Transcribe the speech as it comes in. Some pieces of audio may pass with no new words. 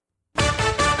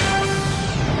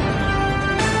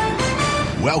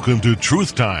Welcome to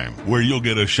Truth Time, where you'll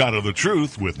get a shot of the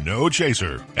truth with no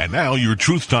chaser. And now your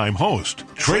Truth Time host,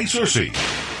 Trey Searcy.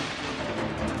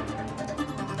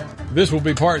 This will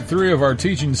be part 3 of our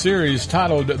teaching series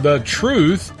titled The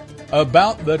Truth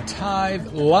About the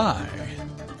Tithe Lie.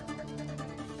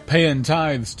 Paying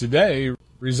tithes today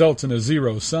results in a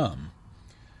zero sum.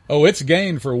 Oh, it's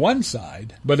gain for one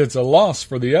side, but it's a loss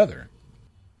for the other.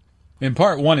 In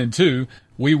part 1 and 2,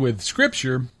 we with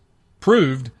Scripture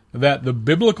proved that the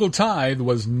biblical tithe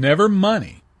was never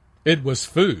money, it was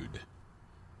food.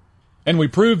 And we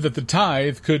proved that the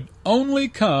tithe could only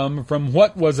come from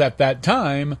what was at that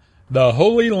time the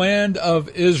Holy Land of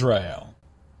Israel.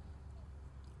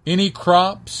 Any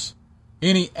crops,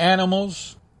 any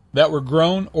animals that were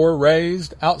grown or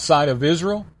raised outside of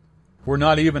Israel were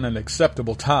not even an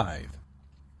acceptable tithe.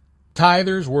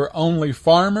 Tithers were only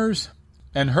farmers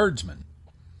and herdsmen.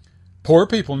 Poor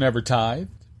people never tithed.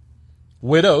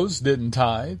 Widows didn't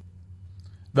tithe.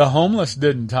 The homeless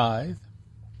didn't tithe.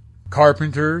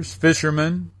 Carpenters,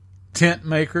 fishermen, tent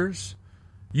makers,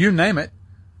 you name it,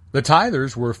 the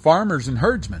tithers were farmers and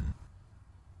herdsmen.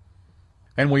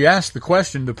 And we asked the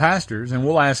question to pastors, and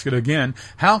we'll ask it again,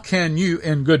 how can you,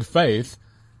 in good faith,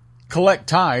 collect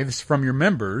tithes from your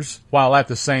members while at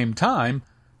the same time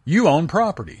you own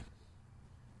property?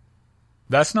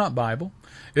 That's not Bible.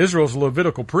 Israel's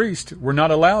Levitical priests were not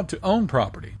allowed to own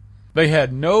property. They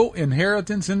had no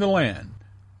inheritance in the land.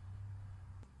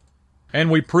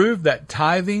 And we proved that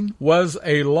tithing was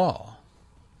a law.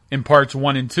 In parts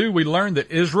 1 and 2, we learned that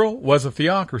Israel was a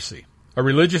theocracy, a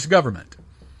religious government.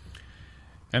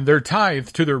 And their tithe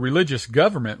to their religious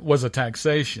government was a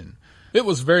taxation. It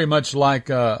was very much like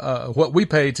what we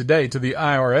pay today to the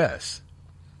IRS.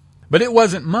 But it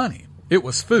wasn't money. It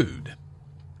was food.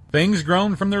 Things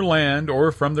grown from their land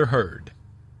or from their herd.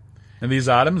 And these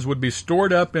items would be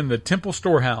stored up in the temple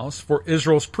storehouse for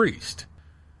Israel's priest.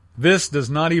 This does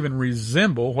not even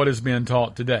resemble what is being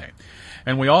taught today.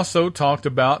 And we also talked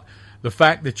about the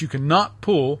fact that you cannot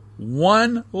pull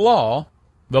one law,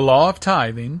 the law of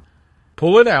tithing,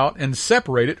 pull it out and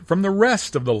separate it from the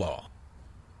rest of the law.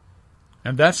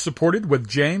 And that's supported with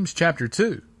James chapter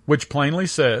 2, which plainly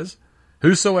says,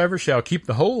 "Whosoever shall keep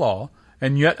the whole law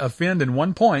and yet offend in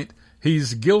one point,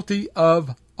 he's guilty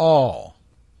of all."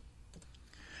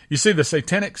 You see, the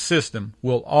satanic system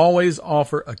will always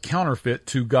offer a counterfeit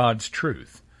to God's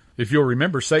truth. If you'll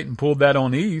remember, Satan pulled that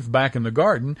on Eve back in the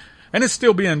garden, and it's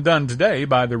still being done today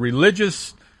by the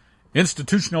religious,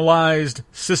 institutionalized,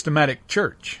 systematic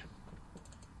church.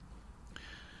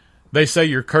 They say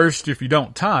you're cursed if you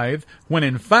don't tithe, when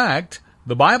in fact,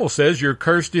 the Bible says you're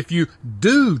cursed if you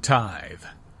do tithe.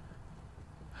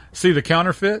 See the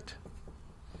counterfeit?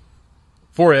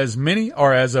 For as many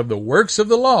are as of the works of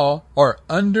the law are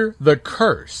under the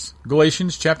curse.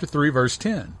 Galatians chapter 3, verse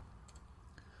 10.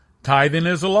 Tithing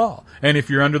is a law, and if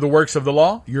you're under the works of the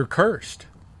law, you're cursed.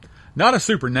 Not a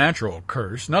supernatural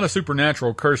curse, not a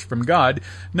supernatural curse from God.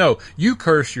 No, you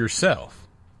curse yourself.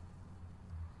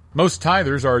 Most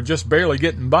tithers are just barely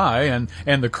getting by, and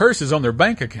the curse is on their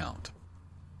bank account.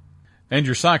 And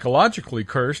you're psychologically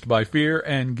cursed by fear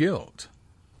and guilt.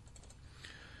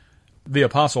 The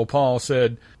Apostle Paul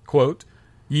said, quote,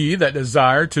 "Ye that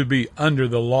desire to be under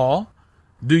the law,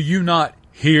 do you not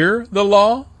hear the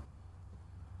law?"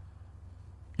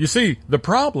 You see, the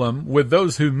problem with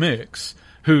those who mix,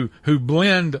 who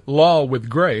blend law with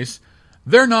grace,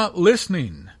 they're not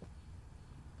listening.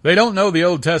 They don't know the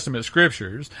Old Testament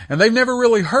scriptures, and they've never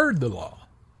really heard the law.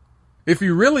 If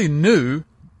you really knew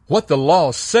what the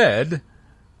law said,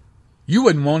 you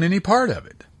wouldn't want any part of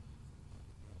it.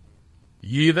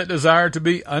 Ye that desire to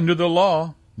be under the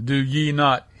law, do ye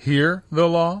not hear the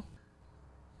law?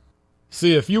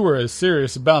 See, if you were as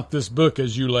serious about this book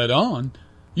as you let on,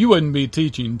 you wouldn't be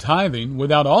teaching tithing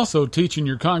without also teaching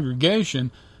your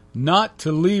congregation not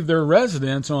to leave their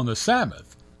residence on the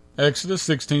Sabbath. Exodus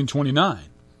 16:29.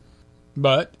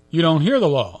 But you don't hear the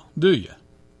law, do you?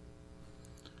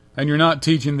 And you're not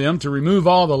teaching them to remove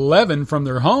all the leaven from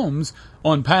their homes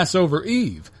on Passover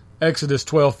Eve. Exodus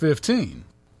 12:15.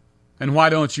 And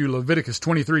why don't you, Leviticus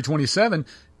 23:27,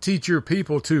 teach your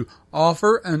people to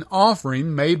offer an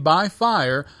offering made by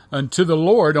fire unto the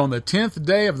Lord on the 10th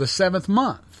day of the 7th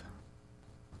month?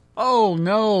 Oh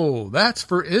no, that's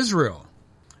for Israel.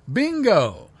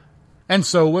 Bingo! And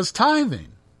so was tithing.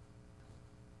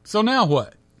 So now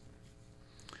what?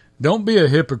 Don't be a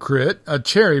hypocrite, a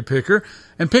cherry picker,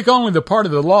 and pick only the part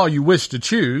of the law you wish to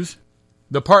choose,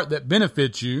 the part that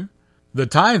benefits you, the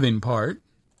tithing part.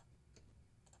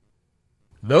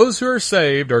 Those who are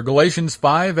saved are Galatians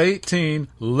 5:18,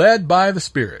 led by the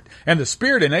Spirit. And the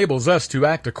Spirit enables us to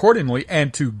act accordingly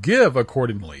and to give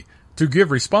accordingly, to give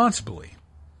responsibly.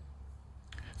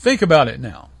 Think about it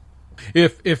now.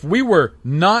 If we were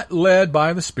not led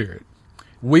by the Spirit,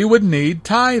 we would need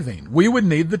tithing. We would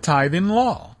need the tithing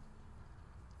law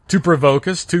to provoke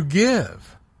us to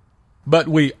give. But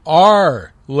we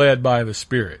are led by the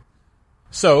Spirit.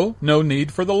 So, no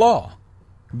need for the law.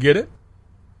 Get it?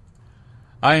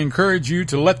 I encourage you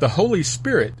to let the Holy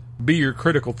Spirit be your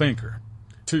critical thinker.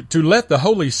 To let the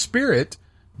Holy Spirit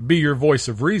be your voice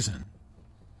of reason.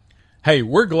 Hey,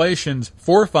 we're Galatians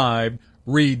 4:5,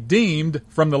 redeemed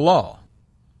from the law.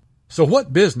 So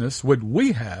what business would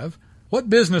we have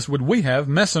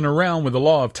messing around with the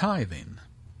law of tithing?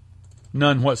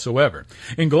 None whatsoever.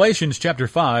 In Galatians chapter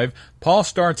 5, Paul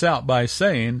starts out by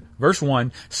saying, verse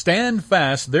 1, "Stand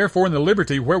fast, therefore, in the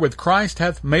liberty wherewith Christ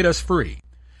hath made us free,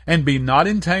 and be not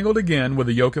entangled again with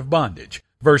the yoke of bondage."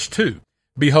 Verse 2,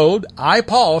 "Behold, I,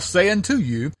 Paul, say unto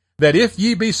you, that if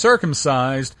ye be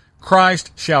circumcised,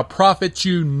 Christ shall profit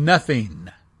you nothing."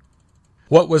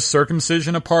 What was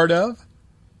circumcision a part of?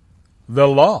 The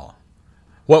law.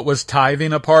 What was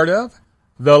tithing a part of?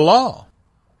 The law.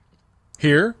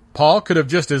 Here, Paul could have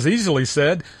just as easily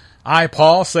said, "I,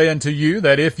 Paul, say unto you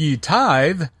that if ye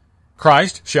tithe,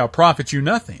 Christ shall profit you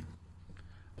nothing."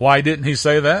 Why didn't he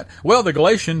say that? Well, the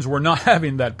Galatians were not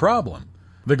having that problem.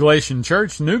 The Galatian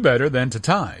church knew better than to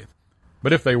tithe.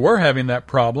 But if they were having that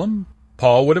problem,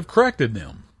 Paul would have corrected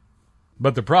them.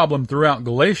 But the problem throughout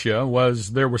Galatia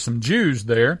was there were some Jews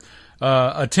there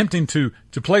attempting to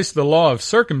place the law of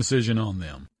circumcision on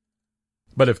them.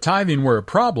 But if tithing were a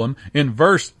problem, in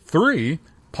verse 3,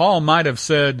 Paul might have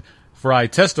said, "For I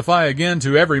testify again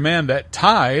to every man that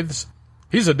tithes,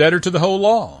 he's a debtor to the whole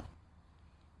law."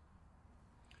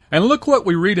 And look what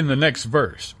we read in the next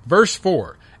verse. Verse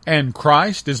 4, "And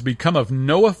Christ is become of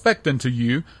no effect unto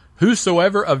you,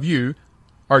 whosoever of you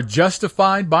are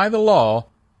justified by the law,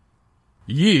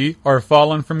 ye are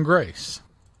fallen from grace."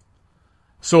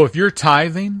 So if you're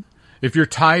tithing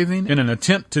in an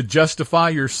attempt to justify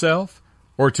yourself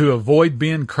or to avoid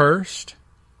being cursed,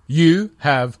 you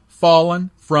have fallen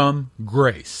from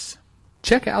grace.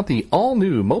 Check out the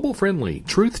all-new mobile-friendly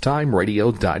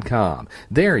TruthTimeRadio.com.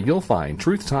 There you'll find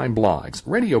Truth Time blogs,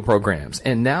 radio programs,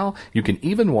 and now you can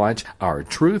even watch our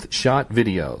Truth Shot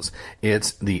videos.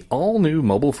 It's the all-new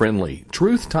mobile-friendly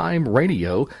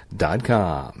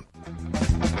TruthTimeRadio.com.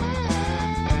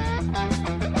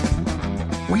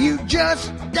 Well, you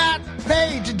just got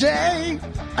paid today.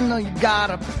 I know you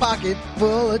got a pocket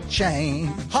full of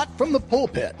change. Hot from the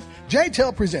pulpit,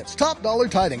 J-Tel presents Top Dollar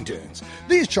Tithing Tunes.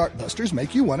 These chart busters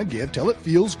make you want to give till it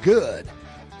feels good.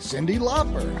 Cyndi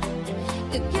Lauper.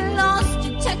 If you lost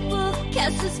your checkbook,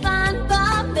 cash is fine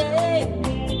by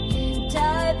me.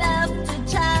 Tithe after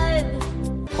tithe.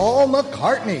 Paul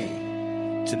McCartney.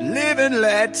 To live and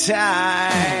let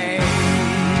time.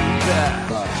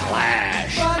 The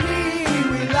Clash. Funny,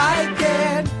 we like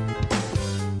it.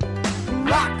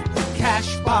 Rock the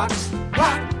cash box.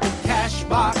 Rock the cash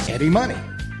box. Eddie Money.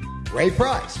 Ray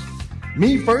Price.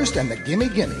 Me First and the Gimme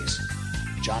Gimmes.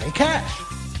 Johnny Cash.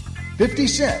 50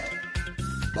 Cent.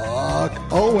 Buck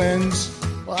Owens.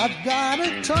 Well, I've got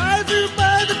a tiger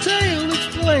by the tail, it's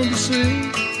plain to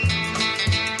see.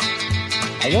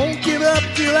 I won't give up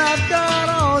till I've got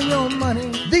all your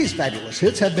money. These fabulous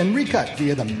hits have been recut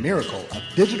via the miracle of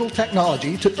digital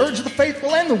technology to urge the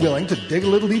faithful and the willing to dig a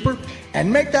little deeper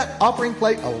and make that offering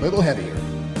plate a little heavier.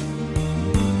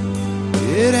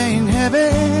 It ain't heavy.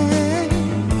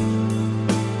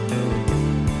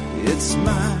 It's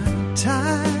my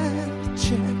tithe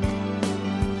check.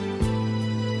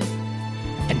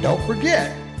 And don't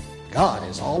forget, God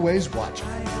is always watching.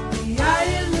 The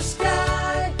eye in the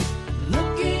sky,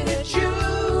 looking at you.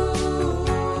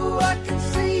 I can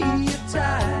see your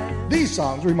tithe. These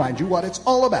songs remind you what it's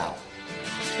all about.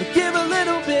 Give a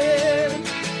little bit.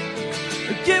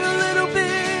 Give a little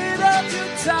bit of your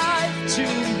tithe to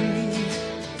me.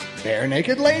 Bare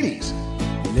Naked Ladies.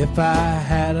 And if I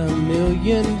had $1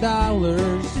 million,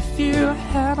 if you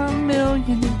had $1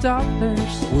 million,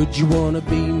 would you want to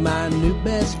be my new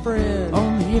best friend?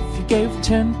 Only if you gave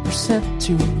 10%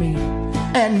 to me.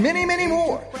 And many, many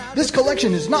more. This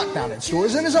collection is not found in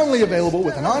stores and is only available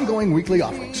with an ongoing weekly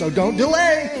offering. So don't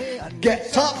delay.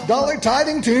 Get Top Dollar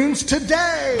Tithing Tunes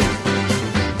today.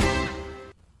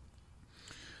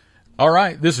 All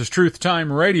right, this is Truth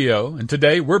Time Radio, and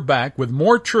today we're back with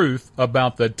more truth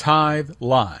about the tithe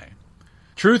lie.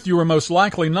 Truth you were most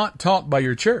likely not taught by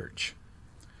your church.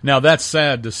 Now that's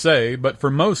sad to say, but for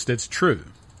most it's true.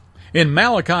 In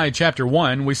Malachi chapter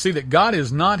 1, we see that God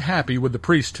is not happy with the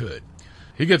priesthood.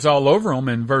 He gets all over them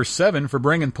in verse 7 for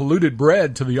bringing polluted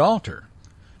bread to the altar.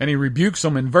 And he rebukes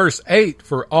them in verse 8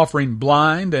 for offering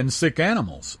blind and sick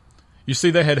animals. You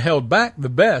see, they had held back the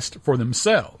best for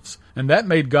themselves, and that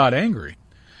made God angry.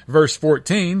 Verse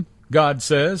 14, God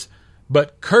says,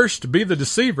 "But cursed be the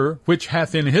deceiver which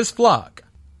hath in his flock."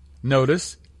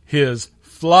 Notice, his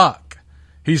flock.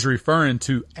 He's referring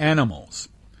to animals.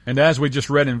 And as we just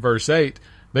read in verse 8,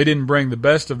 they didn't bring the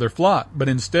best of their flock, but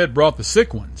instead brought the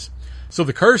sick ones. So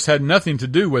the curse had nothing to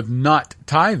do with not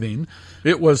tithing.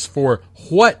 It was for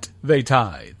what they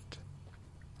tithed.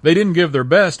 They didn't give their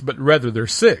best, but rather their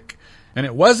sick. And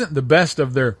it wasn't the best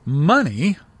of their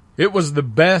money. It was the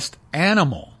best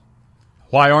animal.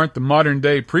 Why aren't the modern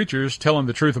day preachers telling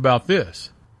the truth about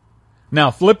this?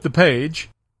 Now flip the page,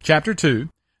 chapter 2,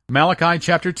 Malachi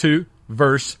chapter 2,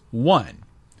 verse 1.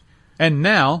 "And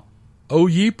now, O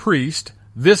ye priest,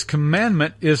 this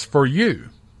commandment is for you."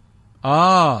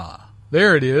 Ah,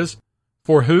 there it is.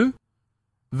 For who?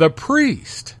 The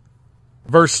priest.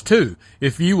 Verse 2,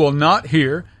 "If ye will not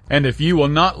hear, and if ye will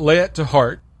not lay it to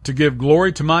heart, to give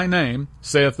glory to my name,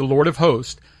 saith the Lord of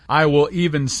hosts, I will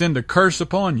even send a curse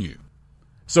upon you."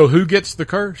 So who gets the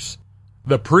curse?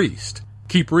 The priest.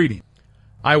 Keep reading.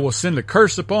 "I will send a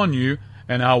curse upon you,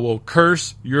 and I will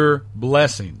curse your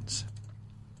blessings."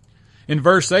 In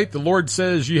verse 8, the Lord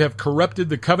says, "Ye have corrupted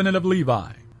the covenant of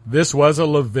Levi." This was a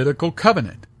Levitical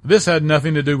covenant. This had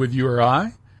nothing to do with you or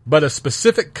I, but a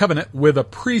specific covenant with a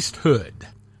priesthood.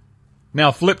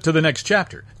 Now flip to the next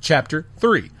chapter, chapter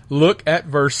 3. Look at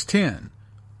verse 10.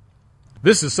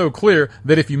 This is so clear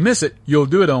that if you miss it, you'll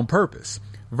do it on purpose.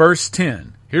 Verse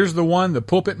 10. Here's the one the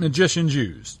pulpit magicians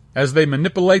use as they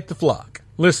manipulate the flock.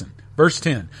 Listen, verse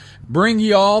 10. "Bring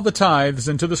ye all the tithes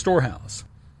into the storehouse,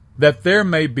 that there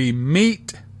may be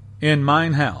meat in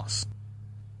mine house."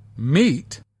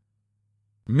 Meat?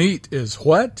 Meat is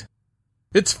what?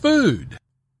 It's food.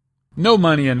 No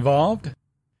money involved.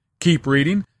 Keep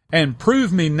reading. "And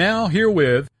prove me now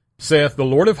herewith, saith the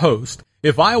Lord of hosts,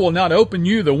 if I will not open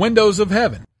you the windows of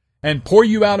heaven, and pour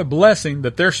you out a blessing,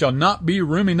 that there shall not be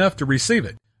room enough to receive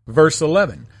it." Verse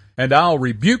 11, "And I'll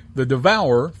rebuke the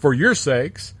devourer for your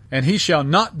sakes, and he shall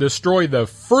not destroy the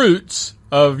fruits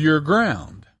of your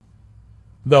ground."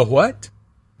 The what?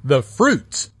 The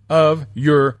fruits of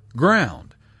your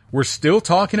ground. We're still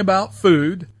talking about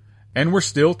food, and we're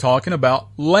still talking about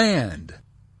land.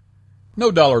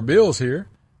 No dollar bills here.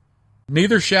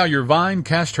 "Neither shall your vine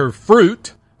cast her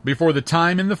fruit before the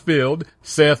time in the field,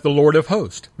 saith the Lord of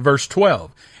hosts." Verse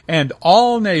 12, "And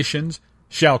all nations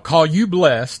shall call you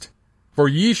blessed, for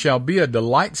ye shall be a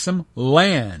delightsome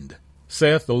land,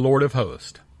 saith the Lord of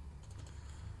hosts."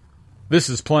 This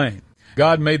is plain.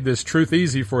 God made this truth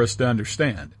easy for us to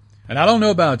understand. And I don't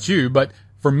know about you, but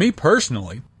for me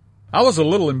personally, I was a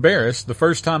little embarrassed the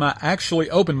first time I actually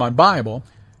opened my Bible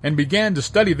and began to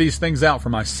study these things out for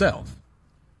myself.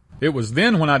 It was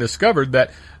then when I discovered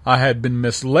that I had been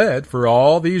misled for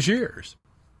all these years.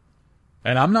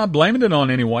 And I'm not blaming it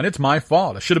on anyone. It's my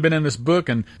fault. I should have been in this book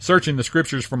and searching the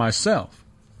scriptures for myself.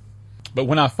 But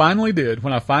when I finally did,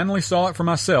 when I finally saw it for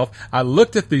myself, I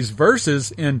looked at these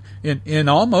verses in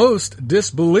almost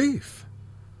disbelief.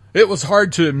 It was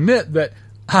hard to admit that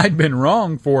I'd been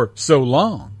wrong for so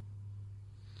long.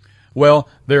 Well,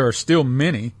 there are still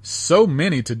many, so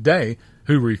many today,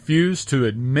 who refuse to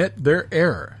admit their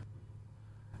error.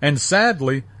 And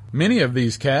sadly, many of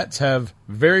these cats have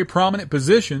very prominent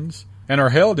positions and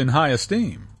are held in high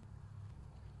esteem.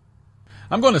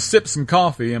 I'm going to sip some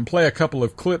coffee and play a couple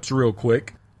of clips real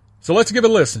quick, so let's give a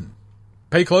listen.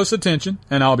 Pay close attention,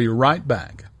 and I'll be right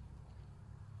back.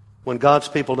 When God's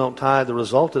people don't tithe, the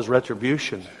result is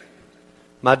retribution.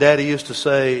 My daddy used to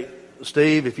say,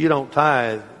 "Steve, if you don't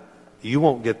tithe, you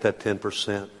won't get that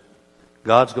 10%.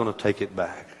 God's going to take it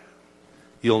back.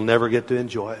 You'll never get to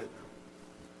enjoy it."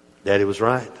 Daddy was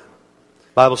right.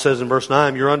 The Bible says in verse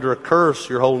 9, "You're under a curse.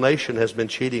 Your whole nation has been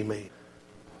cheating me."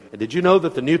 And did you know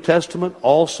that the New Testament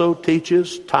also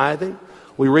teaches tithing?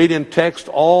 We read in text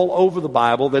all over the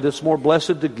Bible that it's more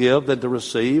blessed to give than to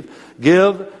receive.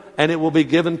 "Give, and it will be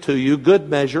given to you. Good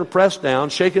measure, pressed down,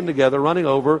 shaken together, running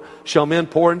over, shall men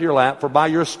pour into your lap. For by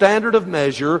your standard of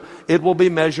measure, it will be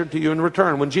measured to you in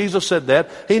return." When Jesus said that,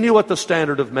 he knew what the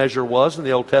standard of measure was in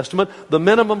the Old Testament. The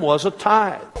minimum was a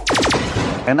tithe.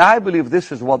 And I believe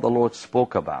this is what the Lord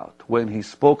spoke about when he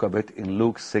spoke of it in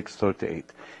Luke 6:38.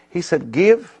 He said,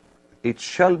 "Give, it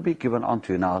shall be given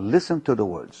unto you." Now listen to the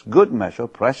words. "Good measure,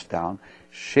 pressed down,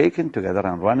 shaken together,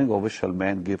 and running over shall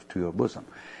men give to your bosom."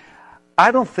 I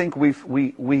don't think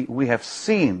we have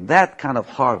seen that kind of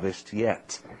harvest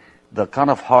yet. the kind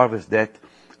of harvest that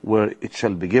where it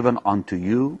shall be given unto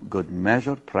you, good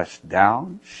measure, pressed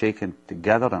down, shaken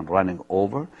together, and running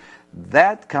over.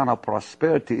 That kind of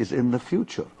prosperity is in the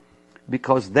future,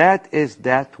 because that is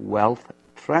that wealth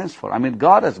transfer. I mean,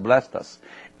 God has blessed us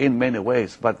in many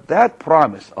ways, but that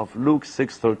promise of Luke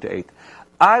 6:38,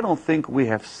 I don't think we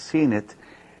have seen it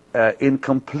in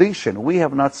completion. We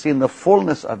have not seen the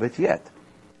fullness of it yet.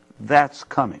 That's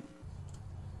coming.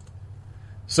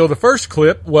 So the first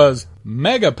clip was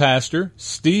Mega Pastor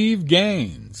Steve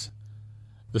Gaines,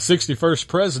 the 61st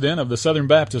president of the Southern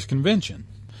Baptist Convention.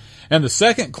 And the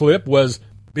second clip was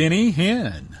Benny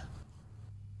Hinn.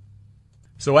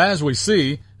 So as we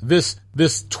see, this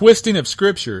twisting of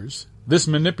scriptures, this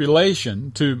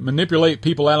manipulation to manipulate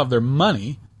people out of their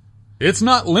money, it's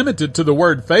not limited to the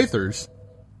word faithers.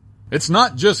 It's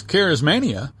not just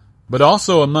charismania, but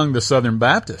also among the Southern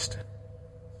Baptist.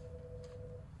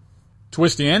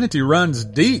 Twistianity runs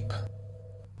deep.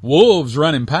 Wolves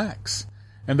run in packs,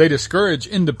 and they discourage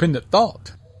independent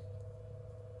thought.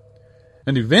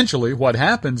 And eventually what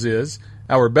happens is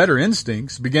our better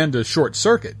instincts begin to short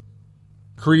circuit,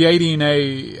 creating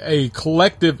a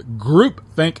collective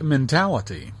groupthink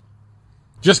mentality.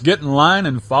 Just get in line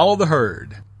and follow the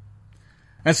herd.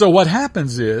 And so what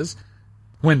happens is,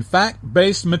 when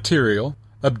fact-based material,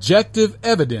 objective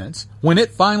evidence, when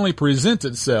it finally presents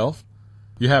itself,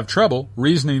 you have trouble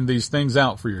reasoning these things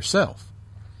out for yourself.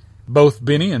 Both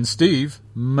Benny and Steve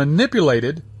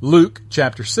manipulated Luke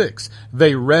chapter 6.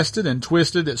 They wrested and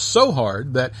twisted it so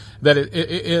hard that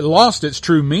it lost its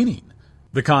true meaning.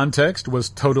 The context was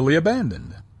totally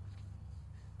abandoned.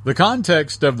 The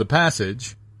context of the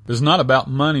passage is not about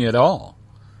money at all.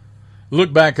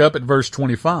 Look back up at verse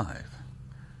 25.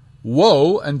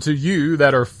 Woe unto you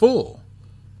that are full,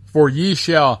 for ye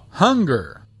shall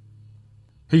hunger.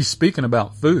 He's speaking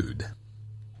about food.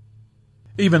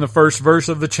 Even the first verse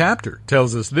of the chapter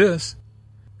tells us this.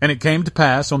 And it came to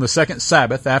pass on the second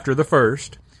Sabbath after the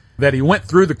first, that he went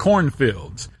through the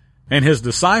cornfields, and his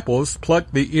disciples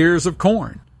plucked the ears of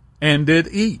corn, and did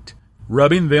eat,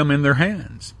 rubbing them in their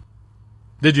hands.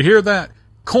 Did you hear that?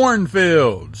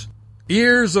 Cornfields,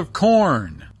 ears of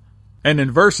corn. And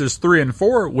in verses 3 and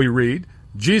 4 we read,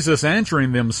 Jesus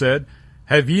answering them said,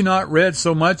 Have ye not read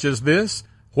so much as this,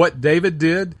 what David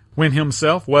did when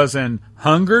himself was an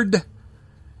hungered,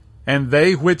 and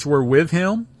they which were with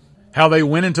him, how they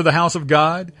went into the house of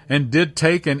God, and did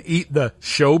take and eat the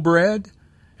showbread,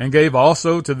 and gave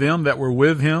also to them that were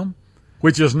with him,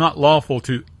 which is not lawful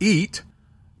to eat,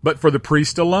 but for the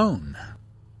priest alone.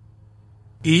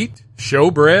 Eat,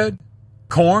 showbread,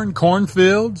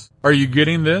 cornfields. Are you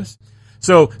getting this?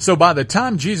 So by the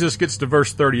time Jesus gets to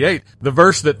verse 38, the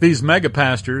verse that these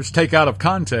megapastors take out of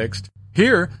context,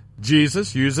 here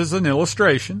Jesus uses an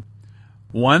illustration,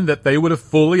 one that they would have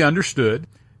fully understood,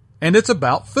 and it's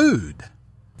about food.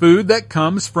 Food that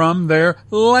comes from their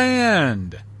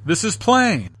land. This is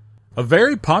plain. A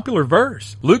very popular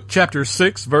verse. Luke chapter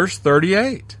 6, verse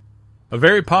 38. A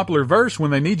very popular verse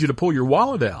when they need you to pull your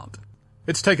wallet out.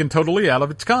 It's taken totally out of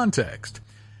its context.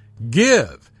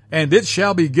 Give, and it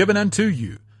shall be given unto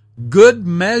you. Good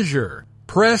measure,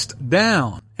 pressed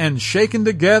down, and shaken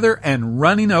together, and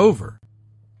running over.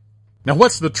 Now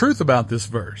what's the truth about this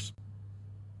verse?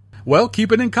 Well,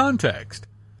 keep it in context.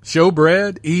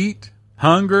 Showbread, eat,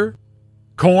 hunger,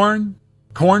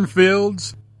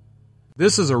 cornfields.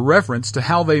 This is a reference to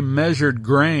how they measured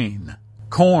grain,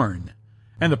 corn,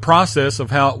 and the process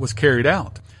of how it was carried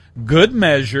out. Good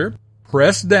measure,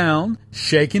 pressed down,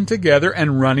 shaken together,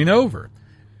 and running over.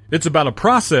 It's about a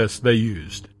process they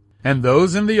used, and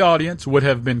those in the audience would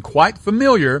have been quite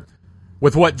familiar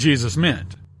with what Jesus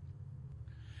meant.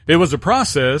 It was a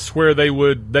process where they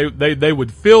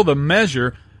would fill the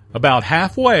measure about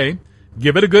halfway,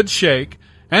 give it a good shake,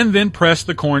 and then press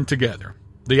the corn together.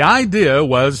 The idea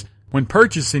was, when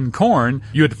purchasing corn,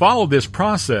 you would follow this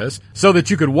process so that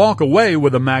you could walk away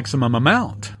with a maximum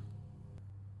amount.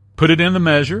 Put it in the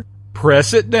measure,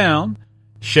 press it down,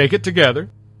 shake it together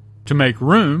to make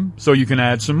room so you can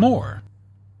add some more.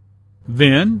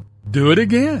 Then do it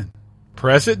again.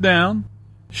 Press it down,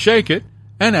 shake it,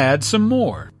 and add some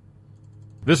more.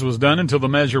 This was done until the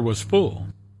measure was full.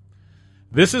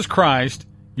 This is Christ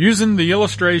using the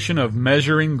illustration of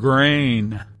measuring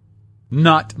grain,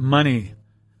 not money.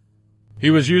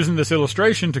 He was using this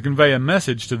illustration to convey a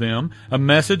message to them, a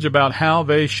message about how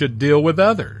they should deal with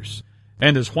others,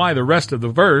 and is why the rest of the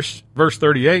verse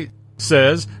 38,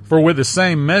 says, For with the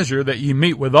same measure that ye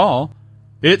meet withal,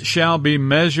 it shall be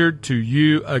measured to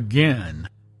you again.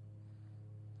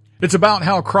 It's about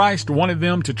how Christ wanted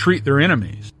them to treat their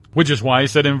enemies, which is why he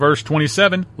said in verse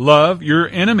 27, Love your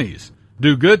enemies.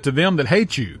 Do good to them that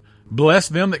hate you, bless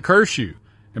them that curse you,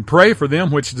 and pray for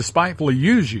them which despitefully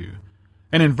use you.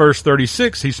 And in verse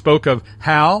 36, he spoke of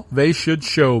how they should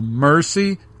show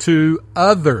mercy to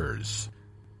others.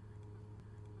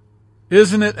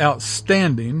 Isn't it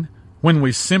outstanding when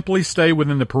we simply stay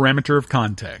within the parameter of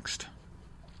context?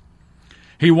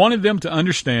 He wanted them to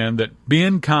understand that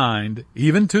being kind,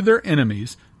 even to their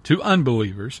enemies, to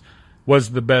unbelievers,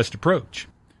 was the best approach,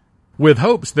 with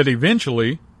hopes that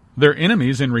eventually their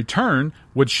enemies in return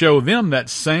would show them that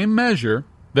same measure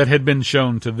that had been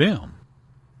shown to them.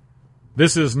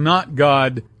 This is not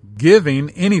God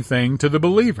giving anything to the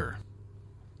believer.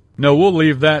 No, we'll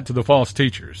leave that to the false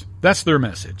teachers. That's their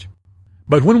message.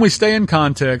 But when we stay in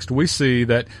context, we see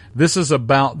that this is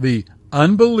about the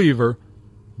unbeliever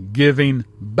giving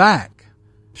back,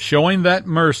 showing that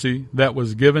mercy that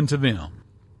was given to them.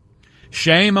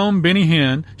 Shame on Benny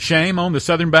Hinn, shame on the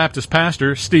Southern Baptist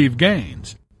pastor Steve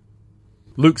Gaines.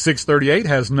 Luke 6:38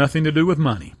 has nothing to do with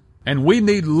money. And we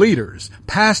need leaders,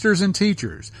 pastors and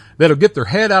teachers that'll get their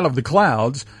head out of the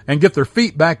clouds and get their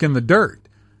feet back in the dirt,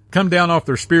 come down off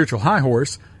their spiritual high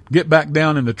horse, get back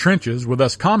down in the trenches with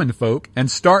us common folk,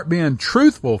 and start being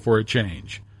truthful for a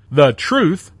change. The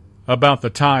truth about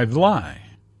the tithe lie.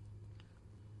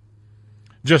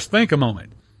 Just think a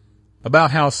moment about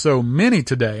how so many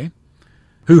today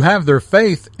who have their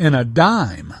faith in a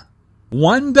dime,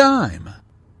 one dime,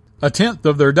 a tenth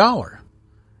of their dollar.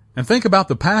 And think about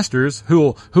the pastors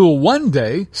who'll one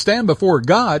day stand before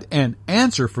God and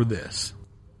answer for this.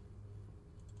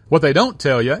 What they don't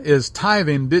tell you is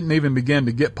tithing didn't even begin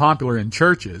to get popular in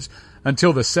churches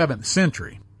until the 7th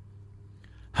century.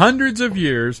 Hundreds of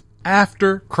years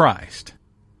after Christ.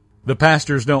 The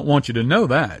pastors don't want you to know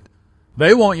that.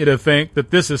 They want you to think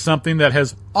that this is something that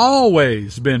has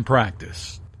always been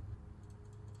practiced.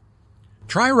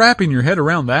 Try wrapping your head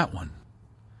around that one.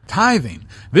 Tithing,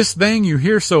 this thing you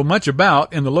hear so much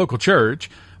about in the local church,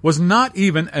 was not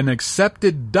even an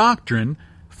accepted doctrine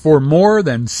for more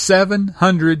than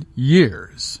 700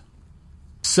 years.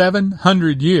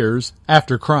 700 years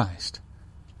after Christ.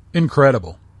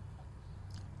 Incredible.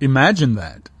 Imagine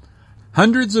that.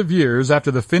 Hundreds of years after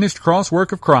the finished cross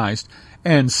work of Christ,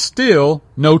 and still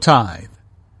no tithe.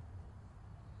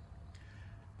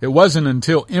 It wasn't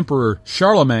until Emperor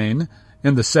Charlemagne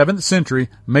in the 7th century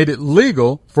made it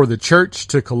legal for the church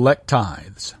to collect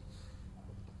tithes.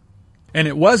 And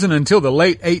it wasn't until the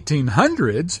late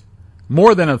 1800s,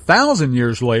 more than 1,000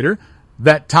 years later,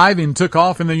 that tithing took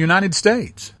off in the United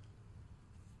States.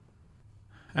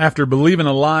 After believing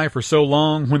a lie for so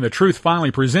long, when the truth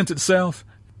finally presents itself,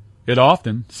 it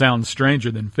often sounds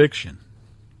stranger than fiction.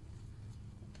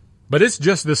 But it's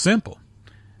just this simple.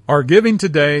 Our giving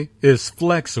today is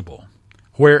flexible,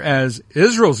 whereas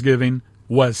Israel's giving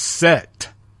was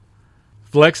set.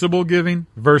 Flexible giving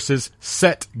versus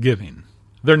set giving.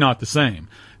 They're not the same.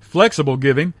 Flexible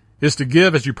giving is to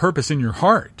give as you purpose in your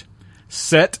heart.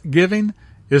 Set giving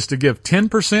is to give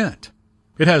 10%.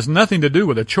 It has nothing to do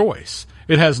with a choice.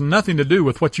 It has nothing to do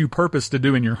with what you purpose to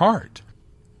do in your heart.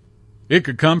 It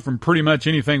could come from pretty much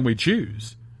anything we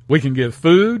choose. We can give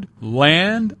food,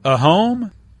 land, a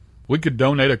home. We could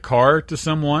donate a car to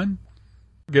someone,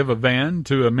 give a van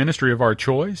to a ministry of our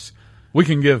choice. We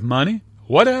can give money,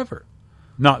 whatever.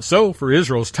 Not so for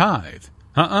Israel's tithe.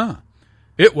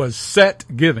 It was set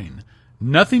giving.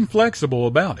 Nothing flexible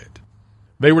about it.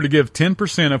 They were to give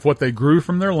 10% of what they grew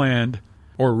from their land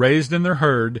or raised in their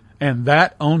herd, and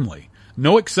that only.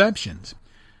 No exceptions.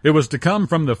 It was to come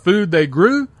from the food they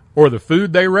grew or the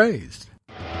food they raised.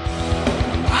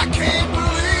 I can't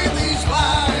believe these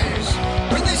lies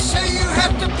when they say you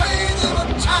have to pay them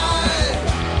a tithe.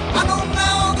 I know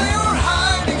now they are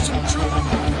hiding some truth.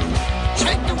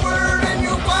 Check the word and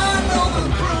you'll find all the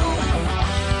proof.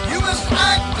 You must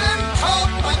act and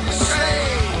talk like they say.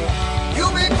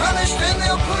 You'll be punished and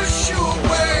they'll push you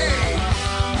away.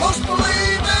 Most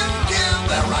believe and give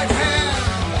their right hand.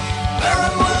 They're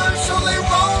unlearned so they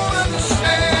won't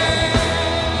understand.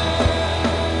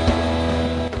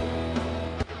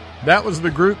 That was the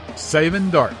group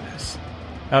Saving Darkness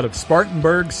out of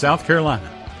Spartanburg, South Carolina.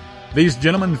 These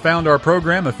gentlemen found our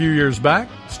program a few years back,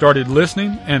 started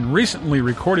listening, and recently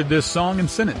recorded this song and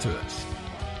sent it to us.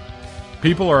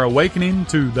 People are awakening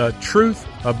to the truth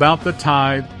about the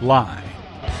tithe lie.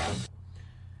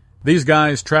 These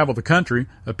guys travel the country,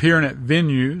 appearing at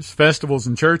venues, festivals,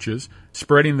 and churches,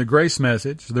 spreading the grace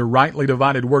message, the rightly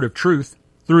divided word of truth,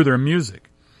 through their music.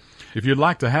 If you'd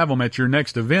like to have them at your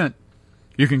next event,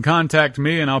 you can contact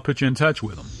me and I'll put you in touch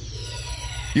with them.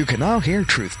 You can now hear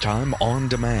Truth Time on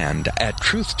demand at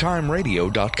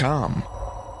truthtimeradio.com.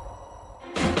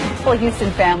 successful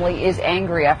Houston family is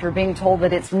angry after being told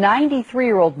that its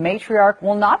 93-year-old matriarch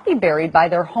will not be buried by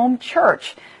their home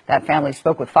church. That family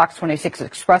spoke with Fox 26,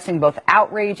 expressing both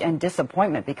outrage and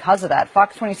disappointment because of that.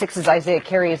 Fox 26's Isaiah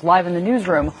Carey is live in the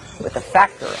newsroom with The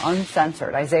Factor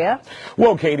Uncensored. Isaiah?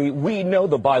 Well, Katie, we know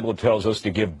the Bible tells us to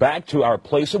give back to our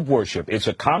place of worship. It's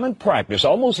a common practice,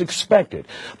 almost expected.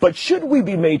 But should we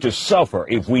be made to suffer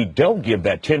if we don't give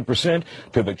that 10%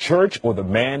 to the church or the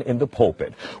man in the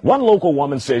pulpit? One local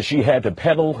woman says she had to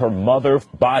peddle her mother's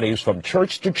bodies from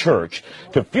church to church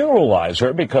to funeralize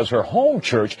her because her home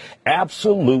church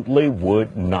absolutely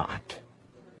would not.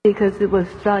 Because it was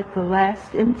like the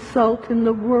last insult in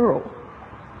the world.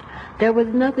 There was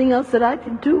nothing else that I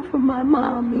could do for my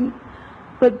mommy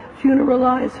but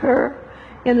funeralize her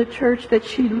in a church that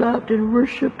she loved and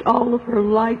worshipped all of her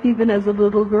life, even as a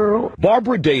little girl.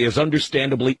 Barbara Day is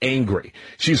understandably angry.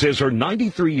 She says her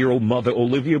 93-year-old mother,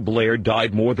 Olivia Blair,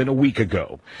 died more than a week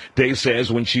ago. Day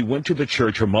says when she went to the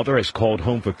church her mother has called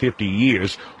home for 50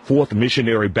 years, Fourth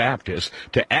Missionary Baptist,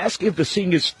 to ask if the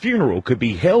singer's funeral could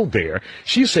be held there,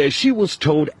 she says she was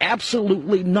told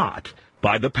absolutely not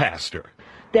by the pastor.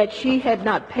 That she had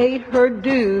not paid her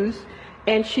dues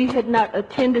and she had not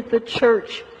attended the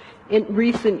church in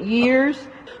recent years.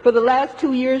 For the last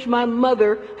 2 years, my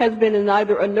mother has been in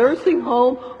either a nursing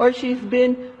home or she's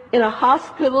been in a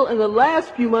hospital. In the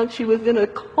last few months, she was in a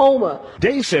coma.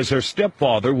 Day says her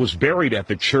stepfather was buried at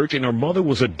the church and her mother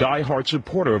was a diehard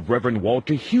supporter of Reverend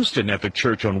Walter Houston at the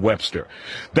church on Webster.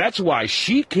 That's why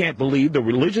she can't believe the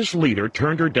religious leader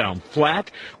turned her down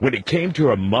flat when it came to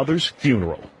her mother's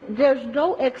funeral. There's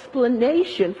no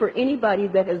explanation for anybody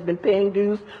that has been paying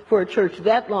dues for a church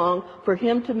that long for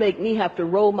him to make me have to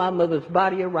roll my mother's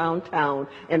body around town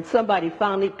and somebody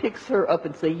finally picks her up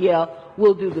and say, yeah,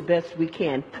 we'll do the best we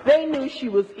can. They knew she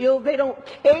was ill. They don't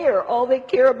care. All they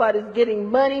care about is getting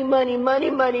money, money, money,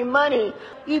 money, money.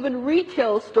 Even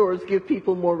retail stores give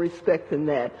people more respect than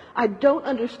that. I don't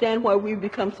understand why we've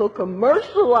become so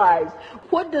commercialized.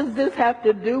 What does this have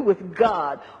to do with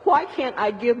God? Why can't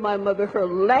I give my mother her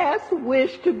last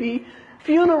wish to be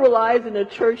funeralized in a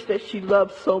church that she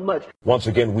loves so much? Once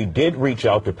again, we did reach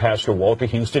out to Pastor Walter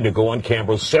Houston to go on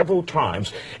camera several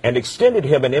times and extended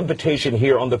him an invitation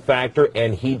here on The Factor,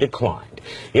 and he declined.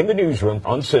 In the newsroom,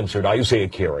 uncensored, Isaiah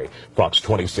Carey, Fox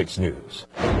 26 News.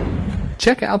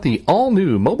 Check out the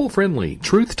all-new mobile-friendly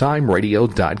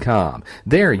TruthTimeRadio.com.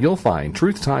 There you'll find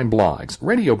Truth Time blogs,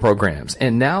 radio programs,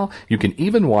 and now you can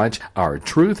even watch our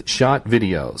Truth Shot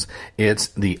videos. It's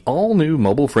the all-new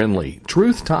mobile-friendly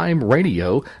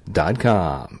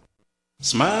TruthTimeRadio.com.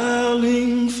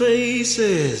 Smiling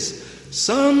faces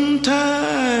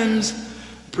sometimes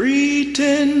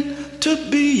pretend to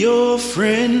be your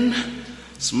friend.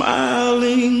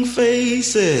 Smiling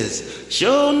faces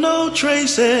show no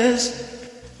traces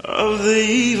of the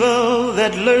evil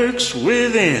that lurks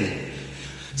within.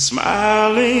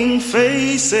 Smiling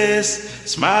faces,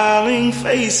 sometimes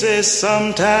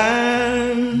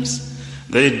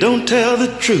they don't tell the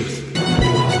truth.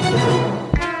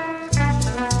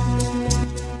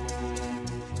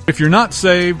 If you're not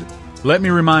saved, let me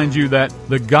remind you that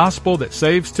the gospel that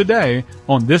saves today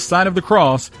on this side of the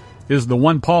cross is the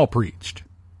one Paul preached,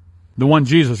 the one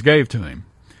Jesus gave to him.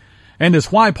 And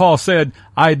it's why Paul said,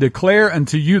 I declare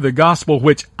unto you the gospel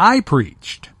which I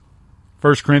preached.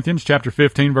 1 Corinthians chapter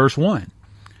 15, verse 1.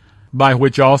 By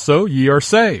which also ye are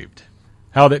saved,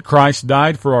 how that Christ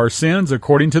died for our sins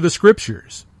according to the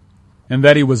Scriptures, and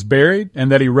that he was buried,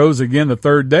 and that he rose again the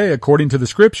third day according to the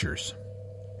Scriptures.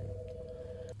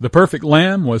 The perfect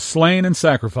Lamb was slain and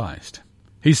sacrificed.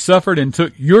 He suffered and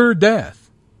took your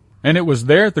death, and it was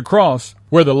there at the cross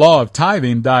where the law of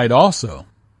tithing died also.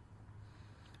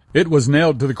 It was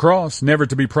nailed to the cross, never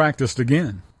to be practiced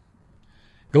again.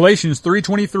 Galatians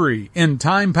 3:23, in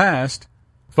time past,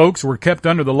 folks were kept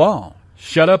under the law,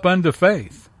 shut up unto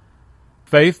faith,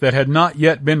 faith that had not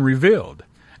yet been revealed.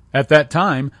 At that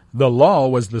time, the law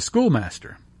was the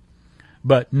schoolmaster.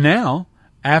 But now,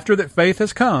 after that faith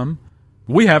has come,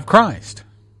 we have Christ.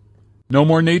 No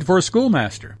more need for a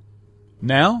schoolmaster.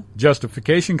 Now,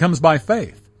 justification comes by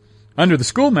faith. Under the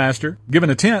schoolmaster, giving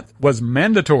a tenth was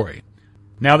mandatory.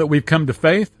 Now that we've come to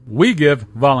faith, we give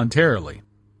voluntarily.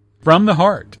 From the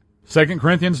heart, 2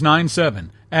 Corinthians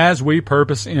 9:7, as we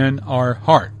purpose in our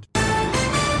heart.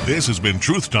 This has been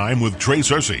Truth Time with Trey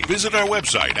Searcy. Visit our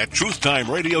website at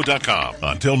truthtimeradio.com.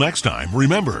 Until next time,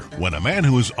 remember, when a man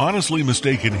who is honestly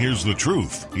mistaken hears the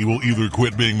truth, he will either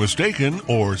quit being mistaken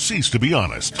or cease to be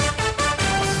honest.